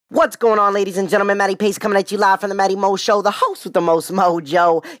What's going on, ladies and gentlemen? Matty Pace coming at you live from the Matty Mo Show, the host with the most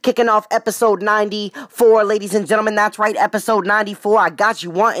mojo. Kicking off episode 94, ladies and gentlemen. That's right, episode 94. I got you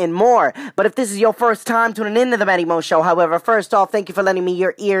wanting more. But if this is your first time tuning into the Matty Mo Show, however, first off, thank you for lending me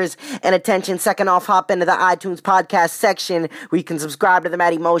your ears and attention. Second off, hop into the iTunes podcast section where you can subscribe to the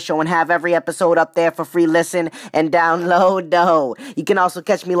Matty Mo Show and have every episode up there for free listen and download. You can also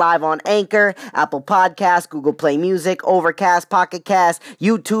catch me live on Anchor, Apple Podcasts, Google Play Music, Overcast, Pocket Cast,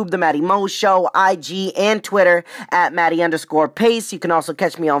 YouTube, The Matty Mo Show, IG, and Twitter at Matty_Pace. You can also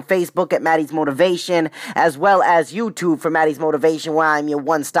catch me on Facebook at Matty's Motivation, as well as YouTube for Matty's Motivation, where I'm your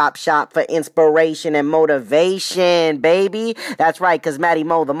one-stop shop for inspiration and motivation, baby. That's right, because Matty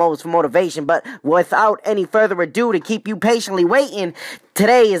Mo the most for motivation. But without any further ado, to keep you patiently waiting,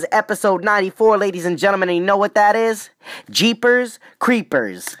 today is episode 94, ladies and gentlemen, and you know what that is? Jeepers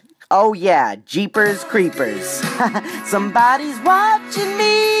Creepers. Oh yeah, Jeepers Creepers. Somebody's watching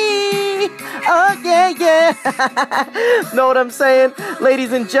me. Oh yeah. Know what I'm saying?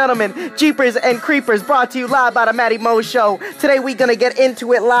 Ladies and gentlemen, Jeepers and Creepers brought to you live by the Matty Mo Show. Today we're gonna get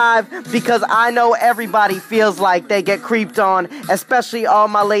into it live because I know everybody feels like they get creeped on, especially all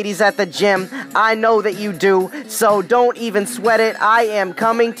my ladies at the gym. I know that you do, so don't even sweat it. I am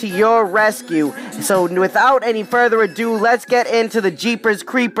coming to your rescue. So without any further ado, let's get into the Jeepers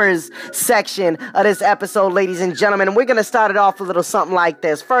Creepers section of this episode, ladies and gentlemen. And we're going to start it off a little something like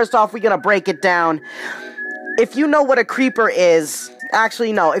this. First off, we're going to break it down. If you know what a creeper is,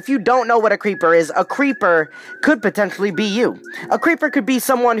 actually, no. If you don't know what a creeper could potentially be you. A creeper could be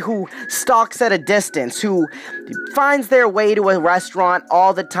someone who stalks at a distance, who finds their way to a restaurant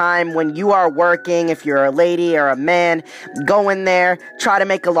all the time when you are working. If you're a lady or a man, go in there, try to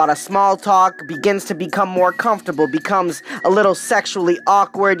make a lot of small talk, begins to become more comfortable, becomes a little sexually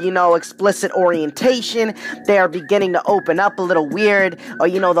awkward, explicit orientation. They are beginning to open up a little weird. Or,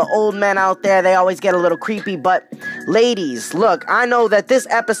 the old men out there, they always get a little creepy. But ladies, look, I know that this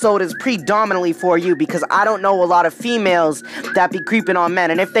episode is predominantly for you because I don't know a lot of females that be creeping on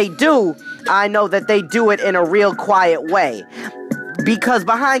men. And if they do, I know that they do it in a real quiet way. Because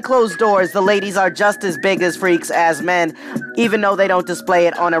behind closed doors, the ladies are just as big as freaks as men, even though they don't display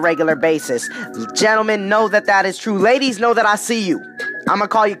it on a regular basis. Gentlemen, know that that is true. Ladies, know that I see you. I'm gonna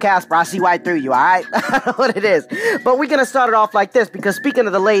call you Casper. I see right through you, alright? I know what it is. But we're gonna start it off like this, because speaking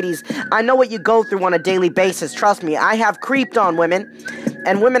of the ladies, I know what you go through on a daily basis. Trust me, I have creeped on women,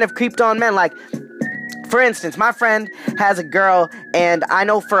 and women have creeped on men. Like, for instance, my friend has a girl, and I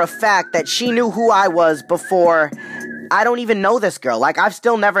know for a fact that she knew who I was before. I don't even know this girl. Like, I've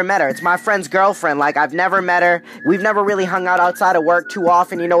still never met her. It's my friend's girlfriend. Like, I've never met her. We've never really hung out outside of work too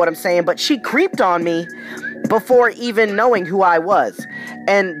often, you know what I'm saying? But she creeped on me before even knowing who I was.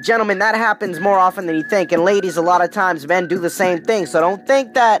 And gentlemen, that happens more often than you think. And ladies, a lot of times men do the same thing. So don't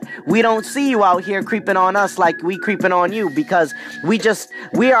think that we don't see you out here creeping on us like we creeping on you, because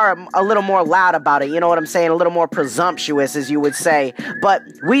we are a little more loud about it. You know what I'm saying? A little more presumptuous, as you would say. But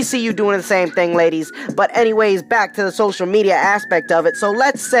we see you doing the same thing, ladies. But anyways, back to the social media aspect of it. So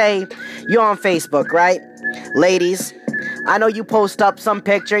let's say you're on Facebook, right? Ladies, I know you post up some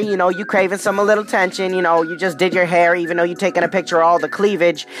picture, you craving some a little attention, you just did your hair, even though you're taking a picture of all the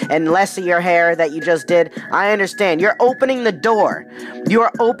cleavage and less of your hair that you just did. I understand. You're opening the door. You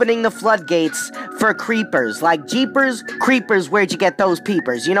are opening the floodgates for creepers. Like, Jeepers Creepers, where'd you get those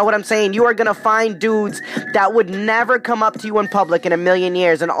peepers? You know what I'm saying? You are gonna find dudes that would never come up to you in public in a million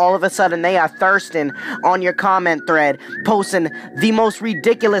years, and all of a sudden they are thirsting on your comment thread, posting the most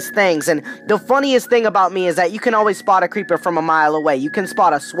ridiculous things. And the funniest thing about me is that you can always spot a creeper from a mile away. You can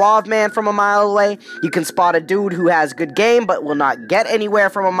spot a suave man from a mile away. You can spot a dude who has good game but will not get anywhere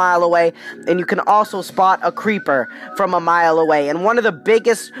from a mile away. And you can also spot a creeper from a mile away. And one of the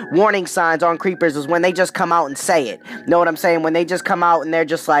biggest warning signs on creepers is when they just come out and say it. Know what I'm saying? When they just come out and they're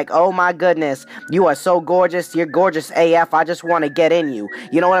just like, oh my goodness, you are so gorgeous. You're gorgeous AF. I just want to get in you.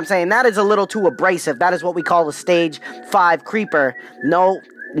 You know what I'm saying? That is a little too abrasive. That is what we call a stage 5 creeper. No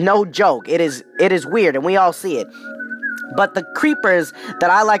joke. It is weird, and we all see it. But the creepers that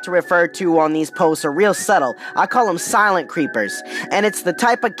I like to refer to on these posts are real subtle. I call them silent creepers. And it's the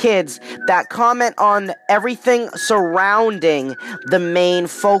type of kids that comment on everything surrounding the main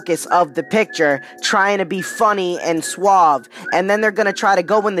focus of the picture, trying to be funny and suave. And then they're going to try to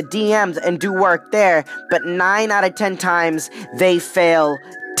go in the DMs and do work there. But 9 out of 10 times, they fail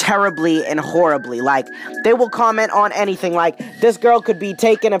terribly and horribly. Like, they will comment on anything. Like, this girl could be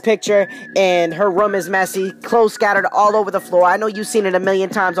taking a picture and her room is messy, clothes scattered all over the floor. I know you've seen it a million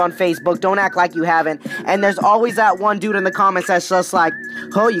times on Facebook. Don't act like you haven't. And there's always that one dude in the comments that's just like,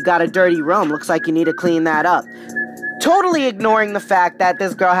 oh, you got a dirty room. Looks like you need to clean that up. totally ignoring the fact that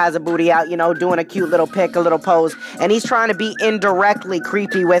this girl has a booty out, you know, doing a cute little pic, a little pose, and he's trying to be indirectly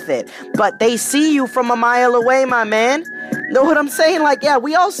creepy with it. But they see you from a mile away, my man. Know what I'm saying? Like, yeah,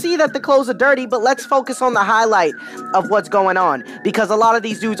 we all see that the clothes are dirty, but let's focus on the highlight of what's going on. Because a lot of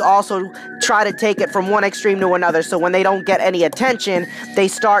these dudes also try to take it from one extreme to another. So when they don't get any attention, they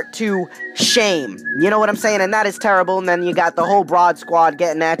start to shame. You know what I'm saying? And that is terrible. And then you got the whole broad squad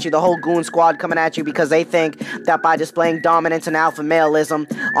getting at you, the whole goon squad coming at you because they think that by displaying dominance and alpha maleism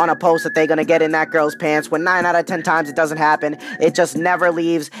on a post that they're going to get in that girl's pants, when 9 out of 10 times it doesn't happen. It just never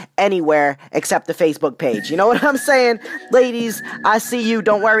leaves anywhere except the Facebook page. You know what I'm saying? Ladies, I see you.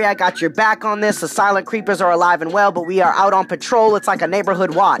 Don't worry, I got your back on this. The silent creepers are alive and well, but we are out on patrol. It's like a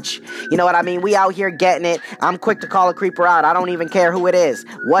neighborhood watch. You know what I mean? We out here getting it. I'm quick to call a creeper out. I don't even care who it is,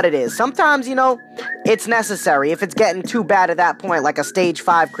 what it is. Sometimes, you know, it's necessary if it's getting too bad at that point, like a stage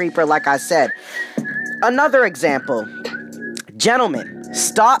 5 creeper, like I said. Another example. Gentlemen,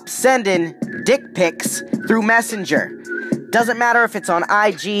 stop sending dick pics through Messenger. Doesn't matter if it's on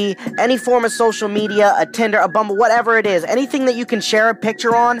IG, any form of social media, a Tinder, a Bumble, whatever it is. Anything that you can share a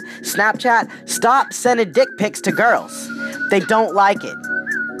picture on, Snapchat, stop sending dick pics to girls. They don't like it.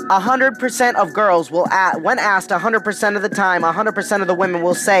 100% of girls will, when asked 100% of the time, 100% of the women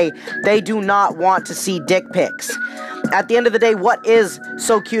will say they do not want to see dick pics. At the end of the day, what is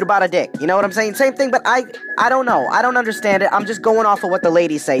so cute about a dick? You know what I'm saying? Same thing, but I don't know. I don't understand it. I'm just going off of what the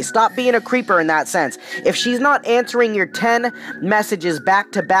ladies say. Stop being a creeper in that sense. If she's not answering your 10 messages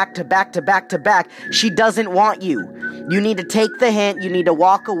back to back to back to back to back, she doesn't want you. You need to take the hint. You need to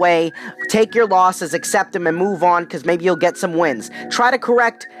walk away, take your losses, accept them, and move on, because maybe you'll get some wins. Try to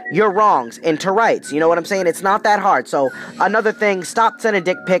correct your wrongs into rights. You know what I'm saying? It's not that hard. So, another thing, stop sending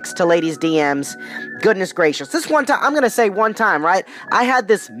dick pics to ladies' DMs. Goodness gracious. This one time, I'm going to say one time, right? I had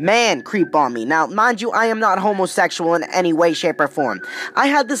this man creep on me. Now, mind you, I am not homosexual in any way, shape, or form. I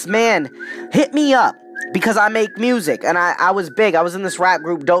had this man hit me up because I make music, and I was big. I was in this rap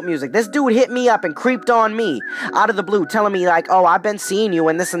group, Dope Music. This dude hit me up and creeped on me out of the blue, telling me like, oh, I've been seeing you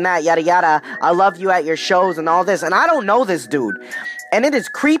and this and that, yada yada. I love you at your shows and all this. And I don't know this dude. And it is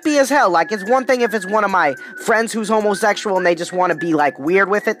creepy as hell. Like, it's one thing if it's one of my friends who's homosexual and they just want to be, like, weird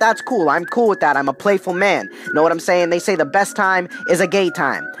with it. That's cool. I'm cool with that. I'm a playful man. Know what I'm saying? They say the best time is a gay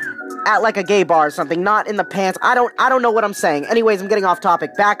time. At, like, a gay bar or something. Not in the pants. I don't know what I'm saying. Anyways, I'm getting off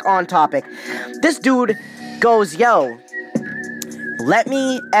topic. Back on topic. This dude goes, yo, let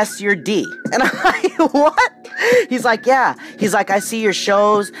me S your D. And I'm like, what? He's like, yeah. He's like, I see your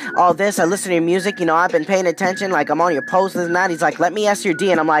shows, all this. I listen to your music. You know, I've been paying attention. Like, I'm on your posts and that. He's like, let me S your D.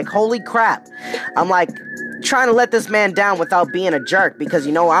 And I'm like, holy crap. I'm like, trying to let this man down without being a jerk because,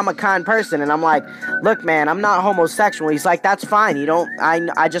 you know, I'm a kind person. And I'm like, look, man, I'm not homosexual. He's like, that's fine. You don't,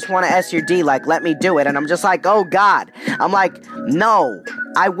 I just want to S your D. Like, let me do it. And I'm just like, oh, God. I'm like, no.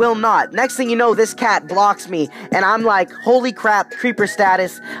 I will not. Next thing you know, this cat blocks me, and I'm like, holy crap, creeper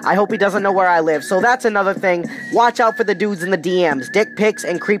status. I hope he doesn't know where I live. So that's another thing. Watch out for the dudes in the DMs, dick pics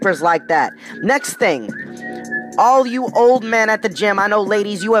and creepers like that. Next thing. All you old men at the gym, I know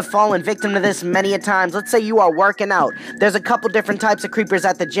ladies, you have fallen victim to this many a times. Let's say you are working out. There's a couple different types of creepers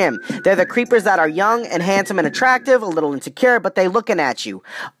at the gym. They're the creepers that are young and handsome and attractive, a little insecure, but they looking at you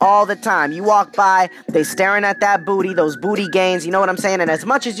all the time. You walk by, they staring at that booty, those booty gains, you know what I'm saying? And as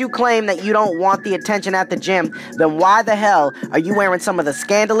much as you claim that you don't want the attention at the gym, then why the hell are you wearing some of the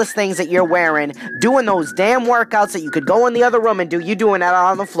scandalous things that you're wearing, doing those damn workouts that you could go in the other room and do? You doing that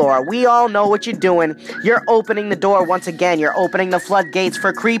on the floor. We all know what you're doing. You're opening the door once again. You're opening the floodgates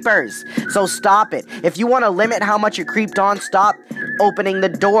for creepers. So stop it. If you want to limit how much you're creeped on, stop opening the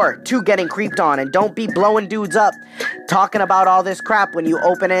door to getting creeped on. And don't be blowing dudes up talking about all this crap when you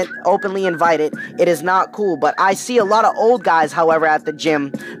open it, openly invite it. It is not cool. But I see a lot of old guys, however, at the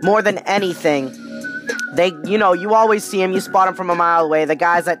gym, more than anything. They, you know, you always see them, you spot them from a mile away. The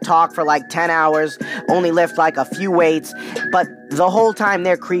guys that talk for like 10 hours, only lift like a few weights, but the whole time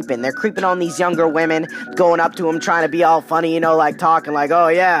they're creeping. They're creeping on these younger women, going up to them, trying to be all funny, you know, like talking like, oh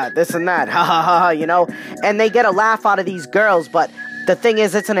yeah, this and that, ha ha ha, you know. And they get a laugh out of these girls, but the thing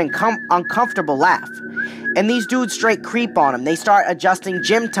is, it's an uncomfortable laugh. And these dudes straight creep on them. They start adjusting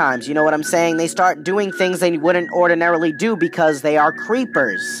gym times, you know what I'm saying? They start doing things they wouldn't ordinarily do because they are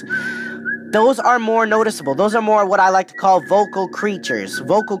creepers. Those are more noticeable. Those are more what I like to call vocal creatures.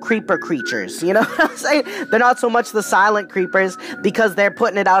 Vocal creeper creatures. You know what I'm saying? They're not so much the silent creepers because they're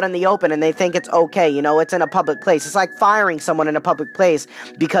putting it out in the open and they think it's okay. You know, it's in a public place. It's like firing someone in a public place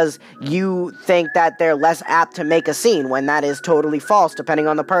because you think that they're less apt to make a scene when that is totally false depending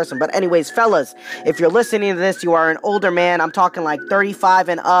on the person. But anyways, fellas, if you're listening to this, you are an older man. I'm talking like 35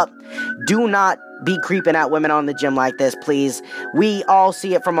 and up. Do not be creeping at women on the gym like this, please. We all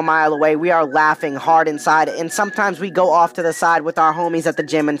see it from a mile away. We are laughing hard inside, and sometimes we go off to the side with our homies at the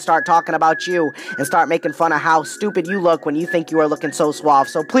gym and start talking about you and start making fun of how stupid you look when you think you are looking so suave.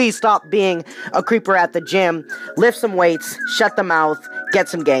 So please stop being a creeper at the gym. Lift some weights, shut the mouth, get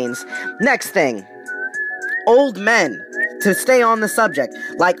some gains. Next thing, old men, to stay on the subject,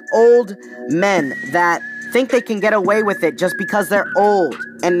 like old men that think they can get away with it just because they're old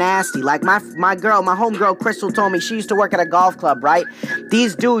and nasty. Like my homegirl Crystal told me she used to work at a golf club, right?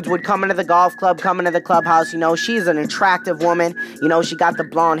 These dudes would come into the golf club, come into the clubhouse, you know, she's an attractive woman, you know, she got the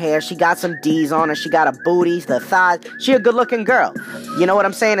blonde hair, she got some D's on her, she got a booty, the thighs, she a good looking girl. You know what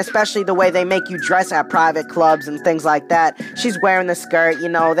I'm saying? Especially the way they make you dress at private clubs and things like that. She's wearing the skirt, you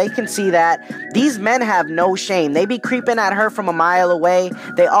know, they can see that. These men have no shame. They be creeping at her from a mile away.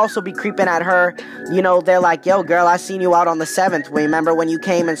 They also be creeping at her, you know, they're like, yo girl, I seen you out on the 7th. Remember when you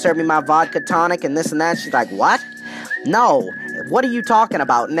came and served me my vodka tonic and this and that? She's like, what? No, what are you talking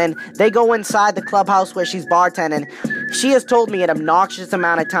about? And then they go inside the clubhouse where she's bartending. She has told me an obnoxious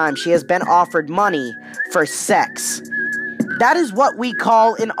amount of times she has been offered money for sex. That is what we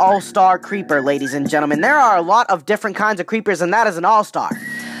call an all-star creeper, ladies and gentlemen. There are a lot of different kinds of creepers, and that is an all-star.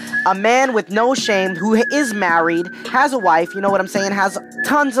 A man with no shame who is married, has a wife, you know what I'm saying, has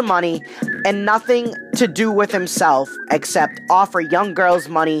tons of money, and nothing to do with himself except offer young girls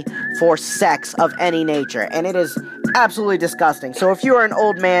money for sex of any nature. And it is absolutely disgusting. So if you are an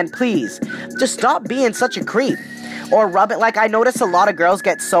old man, please, just stop being such a creep. Or rub it. Like, I notice a lot of girls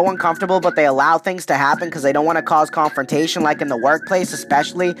get so uncomfortable, but they allow things to happen because they don't want to cause confrontation, like in the workplace,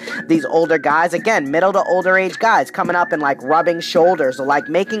 especially these older guys. Again, middle to older age guys coming up and, like, rubbing shoulders or, like,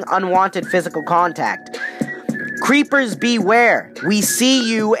 making unwanted physical contact. Creepers beware. We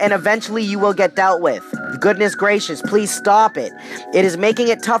see you and eventually you will get dealt with. Goodness gracious, please stop it. It is making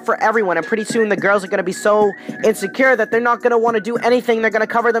it tough for everyone, and pretty soon the girls are going to be so insecure that they're not going to want to do anything. They're going to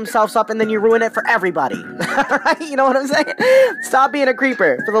cover themselves up, and then you ruin it for everybody. You know what I'm saying? Stop being a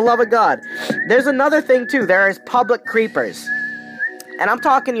creeper, for the love of God. There's another thing too. There is public creepers. And I'm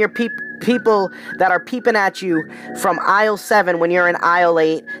talking your people that are peeping at you from aisle 7 when you're in aisle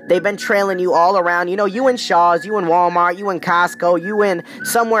 8. They've been trailing you all around. You know, you in Shaw's, you in Walmart, you in Costco, you in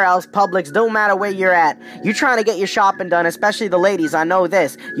somewhere else, Publix, don't matter where you're at. You trying to get your shopping done, especially the ladies, I know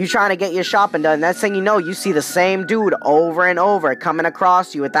this. You trying to get your shopping done. Next thing you know, you see the same dude over and over coming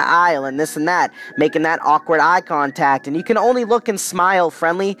across you at the aisle and this and that, making that awkward eye contact. And you can only look and smile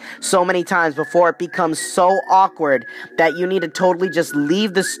friendly so many times before it becomes so awkward that you need to totally just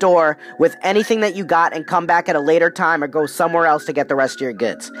leave the store with anything that you got and come back at a later time or go somewhere else to get the rest of your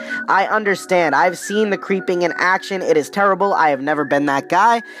goods. I understand. I've seen the creeping in action. It is terrible. I have never been that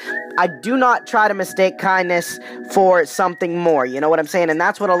guy. I do not try to mistake kindness for something more. You know what I'm saying? And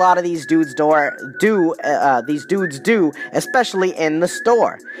that's what a lot of these dudes do, especially in the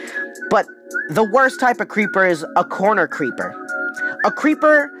store. But the worst type of creeper is a corner creeper. A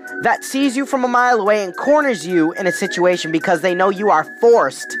creeper that sees you from a mile away and corners you in a situation because they know you are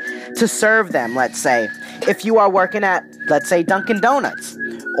forced to serve them, let's say. If you are working at, let's say, Dunkin' Donuts,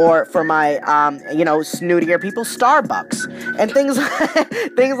 or for my, snootier people, Starbucks, and things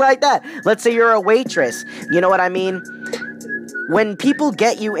like that. Let's say you're a waitress, you know what I mean? When people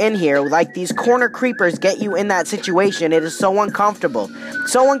get you in here, like these corner creepers get you in that situation, it is so uncomfortable.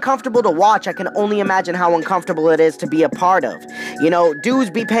 So uncomfortable to watch, I can only imagine how uncomfortable it is to be a part of. You know, dudes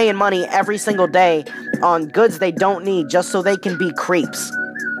be paying money every single day on goods they don't need just so they can be creeps.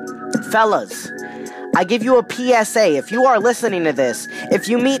 Fellas, I give you a PSA. If you are listening to this, if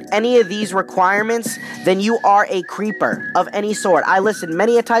you meet any of these requirements, then you are a creeper of any sort. I listed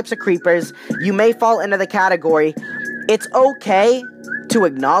many types of creepers. You may fall into the category. It's okay to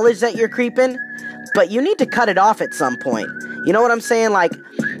acknowledge that you're creeping, but you need to cut it off at some point. You know what I'm saying? Like,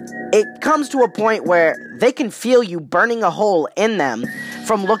 it comes to a point where they can feel you burning a hole in them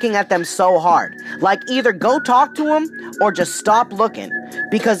from looking at them so hard. Like, either go talk to them or just stop looking.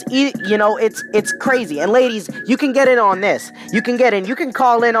 Because, you know, it's crazy. And ladies, you can get in on this. You can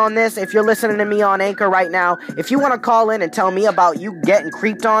call in on this if you're listening to me on Anchor right now. If you want to call in and tell me about you getting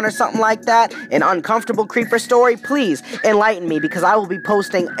creeped on or something like that, an uncomfortable creeper story, please enlighten me, because I will be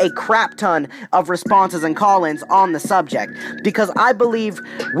posting a crap ton of responses and call-ins on the subject. Because I believe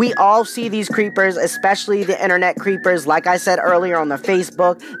we all see these creepers, especially the internet creepers, like I said earlier, on the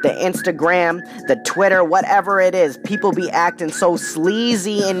Facebook, the Instagram, the Twitter, whatever it is. People be acting so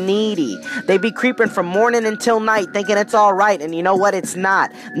sleazy and needy. They be creeping from morning until night thinking it's alright, and you know what? It's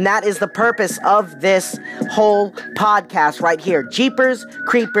not. And that is the purpose of this whole podcast right here. Jeepers,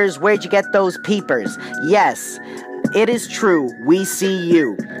 creepers, where'd you get those peepers? Yes, It is true, we see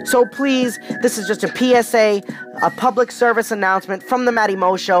you. So please, this is just a PSA, a public service announcement from the Matty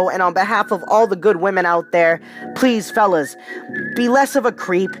Mo Show, and on behalf of all the good women out there, please, fellas, be less of a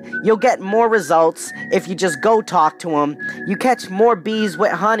creep. You'll get more results if you just go talk to them. You catch more bees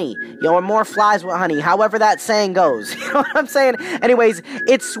with honey, or more flies with honey, however that saying goes. You know what I'm saying? Anyways,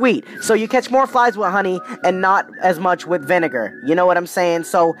 it's sweet. So you catch more flies with honey and not as much with vinegar. You know what I'm saying?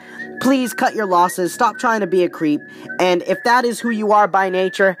 So please cut your losses. Stop trying to be a creep. And if that is who you are by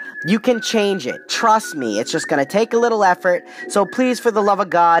nature, you can change it. Trust me, it's just going to take a little effort. So please, for the love of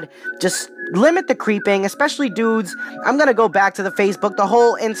God, just limit the creeping, especially dudes. I'm going to go back to the Facebook, the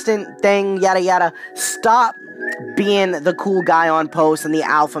whole instant thing, yada yada. Stop being the cool guy on post and the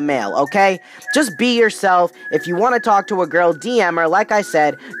alpha male, okay? Just be yourself. If you want to talk to a girl, DM her. Like I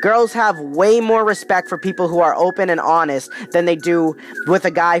said, girls have way more respect for people who are open and honest than they do with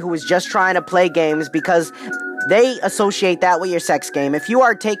a guy who is just trying to play games, because they associate that with your sex game. If you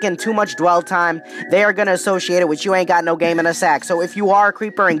are taking too much dwell time, they are going to associate it with you ain't got no game in a sack. So if you are a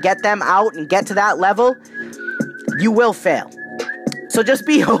creeper and get them out and get to that level, you will fail. So just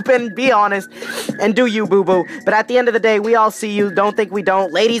be open, be honest, and do you, boo-boo. But at the end of the day, we all see you. Don't think we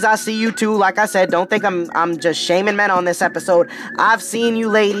don't. Ladies, I see you too. Like I said, don't think I'm just shaming men on this episode. I've seen you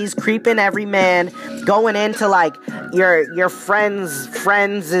ladies creeping every man, going into like your friends'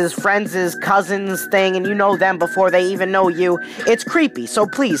 cousins thing, and you know them before they even know you. It's creepy, so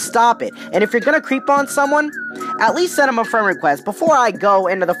please stop it. And if you're gonna creep on someone, at least send them a friend request. Before I go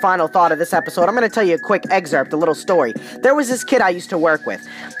into the final thought of this episode, I'm gonna tell you a quick excerpt, a little story. There was this kid I used to work with.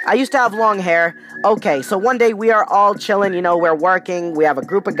 I used to have long hair. Okay, so one day we are all chilling, you know, we're working, we have a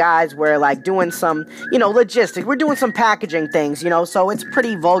group of guys, we're like doing some, you know, logistics, we're doing some packaging things, you know, so it's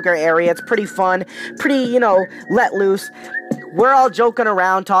pretty vulgar area, it's pretty fun, pretty, you know, let loose. We're all joking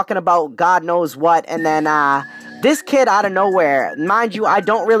around, talking about God knows what, and then, this kid out of nowhere, mind you, I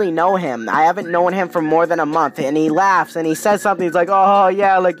don't really know him. I haven't known him for more than a month, and he laughs, and he says something, he's like, oh,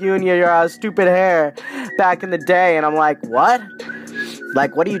 yeah, like you and your stupid hair back in the day, and I'm like, what?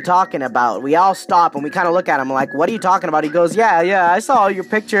 Like, what are you talking about? We all stop, and we kind of look at him, like, what are you talking about? He goes, yeah, I saw all your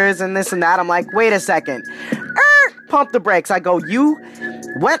pictures and this and that. I'm like, wait a second. Pump the brakes. I go, you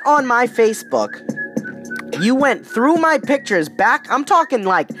went on my Facebook. You went through my pictures back. I'm talking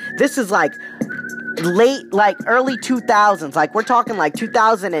like, this is like late, like early 2000s, like we're talking like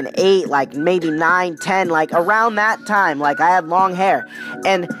 2008, like maybe 9, 10, like around that time, like I had long hair,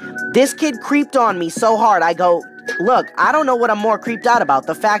 and this kid creeped on me so hard. I go, look, I don't know what I'm more creeped out about,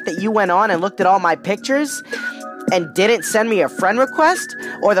 the fact that you went on and looked at all my pictures and didn't send me a friend request,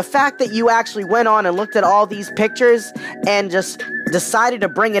 or the fact that you actually went on and looked at all these pictures and just decided to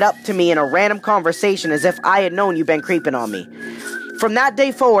bring it up to me in a random conversation as if I had known you'd been creeping on me. From that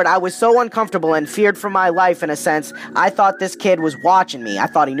day forward, I was so uncomfortable and feared for my life in a sense. I thought this kid was watching me. I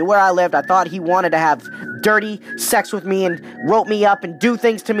thought he knew where I lived. I thought he wanted to have dirty sex with me and rope me up and do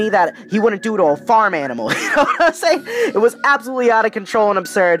things to me that he wouldn't do to a farm animal. You know what I'm saying? It was absolutely out of control and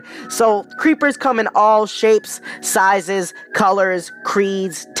absurd. So creepers come in all shapes, sizes, colors,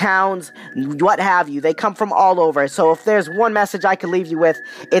 creeds, towns, what have you. They come from all over. So if there's one message I could leave you with,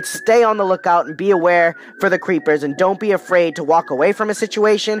 it's stay on the lookout and be aware for the creepers, and don't be afraid to walk away from a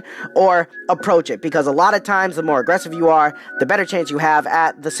situation or approach it, because a lot of times the more aggressive you are, the better chance you have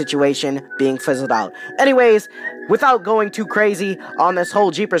at the situation being fizzled out. Anyways, without going too crazy on this whole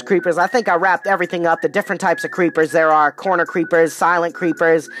Jeepers Creepers, I think I wrapped everything up, the different types of creepers there are: corner creepers, silent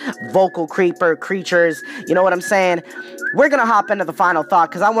creepers, vocal creatures, you know what I'm saying? We're gonna hop into the final thought,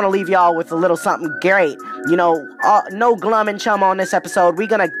 because I want to leave y'all with a little something great. You know, no glum and chum on this episode. We're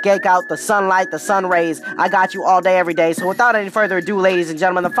gonna gake out the sunlight, the sun rays. I got you all day, every day. So without any further ado, ladies and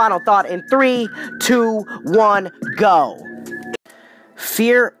gentlemen, the final thought in 3, 2, 1, go.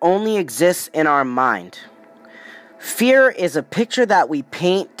 Fear only exists in our mind. Fear is a picture that we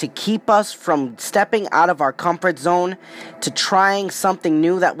paint to keep us from stepping out of our comfort zone to trying something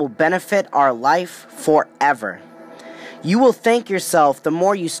new that will benefit our life forever. You will thank yourself the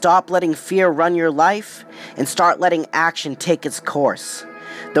more you stop letting fear run your life and start letting action take its course.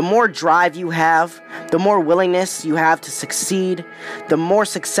 The more drive you have, the more willingness you have to succeed, the more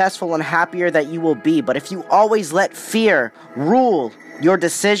successful and happier that you will be. But if you always let fear rule your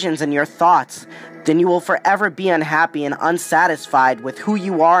decisions and your thoughts, then you will forever be unhappy and unsatisfied with who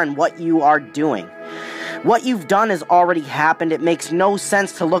you are and what you are doing. What you've done has already happened. It makes no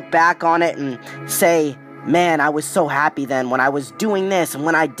sense to look back on it and say, man, I was so happy then when I was doing this and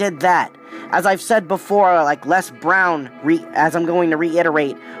when I did that. As I've said before, like Les Brown, as I'm going to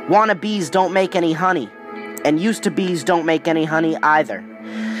reiterate, wannabes don't make any honey, and used to bees don't make any honey either.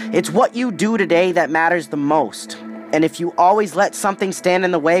 It's what you do today that matters the most. And if you always let something stand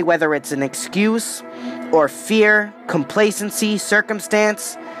in the way, whether it's an excuse or fear, complacency,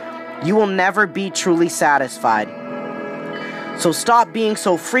 circumstance, you will never be truly satisfied. So stop being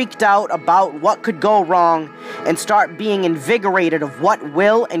so freaked out about what could go wrong and start being invigorated of what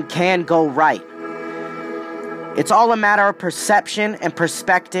will and can go right. It's all a matter of perception and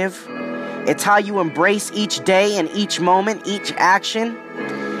perspective. It's how you embrace each day and each moment, each action.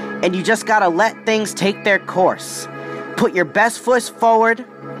 And you just gotta let things take their course. Put your best foot forward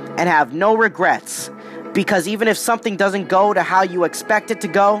and have no regrets. Because even if something doesn't go to how you expect it to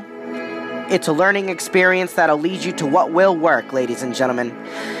go, it's a learning experience that'll lead you to what will work, ladies and gentlemen.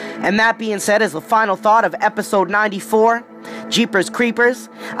 And that being said is the final thought of episode 94, Jeepers Creepers.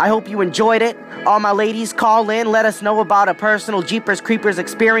 I hope you enjoyed it. All my ladies, call in. Let us know about a personal Jeepers Creepers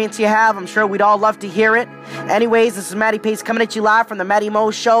experience you have. I'm sure we'd all love to hear it. Anyways, this is Matty Pace coming at you live from the Matty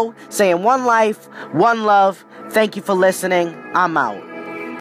Mo Show, saying one life, one love. Thank you for listening. I'm out.